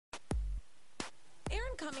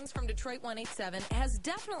Cummings from Detroit 187 has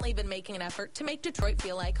definitely been making an effort to make Detroit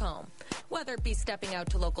feel like home. Whether it be stepping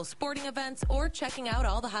out to local sporting events or checking out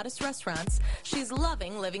all the hottest restaurants, she's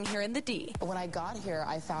loving living here in the D. When I got here,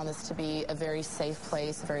 I found this to be a very safe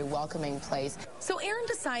place, a very welcoming place. So Erin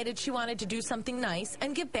decided she wanted to do something nice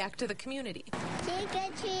and give back to the community.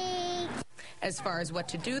 As far as what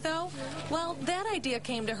to do, though, well, that idea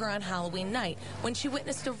came to her on Halloween night when she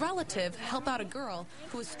witnessed a relative help out a girl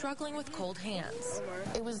who was struggling with cold hands.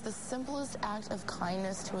 It was the simplest act of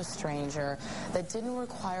kindness to a stranger that didn't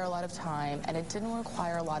require a lot of time and it didn't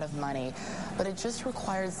require a lot of money, but it just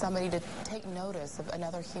required somebody to take notice of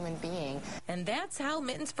another human being. And that's how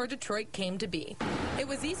Mittens for Detroit came to be. It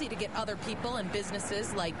was easy to get other people and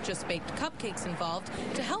businesses like Just Baked Cupcakes involved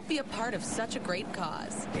to help be a part of such a great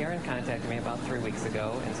cause. Erin contacted me about 3 weeks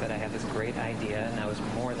ago and said I had this great idea, and I was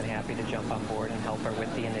more than happy to jump on board and help her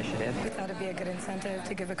with the initiative. We thought it'd be a good incentive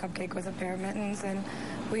to give a cupcake with a pair of mittens, and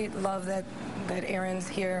we love that Erin's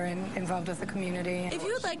here and involved with the community. If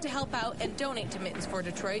you would like to help out and donate to Mittens for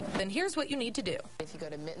Detroit, then here's what you need to do. If you go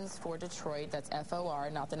to Mittens for Detroit, that's F-O-R,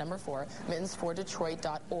 not the number 4,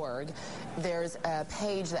 mittensfordetroit.org, there's a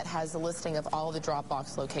page that has a listing of all the drop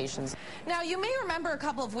box locations. Now, you may remember a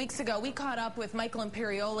couple of weeks ago, we caught up with Michael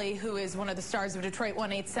Imperioli, who is one of the stars of Detroit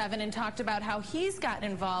 187, and talked about how he's gotten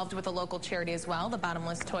involved with a local charity as well, the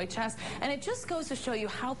Bottomless Toy Chest. And it just goes to show you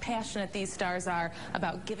how passionate these stars are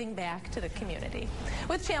about giving back to the community.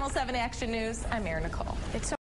 With Channel 7 Action News, I'm Erin Nicole.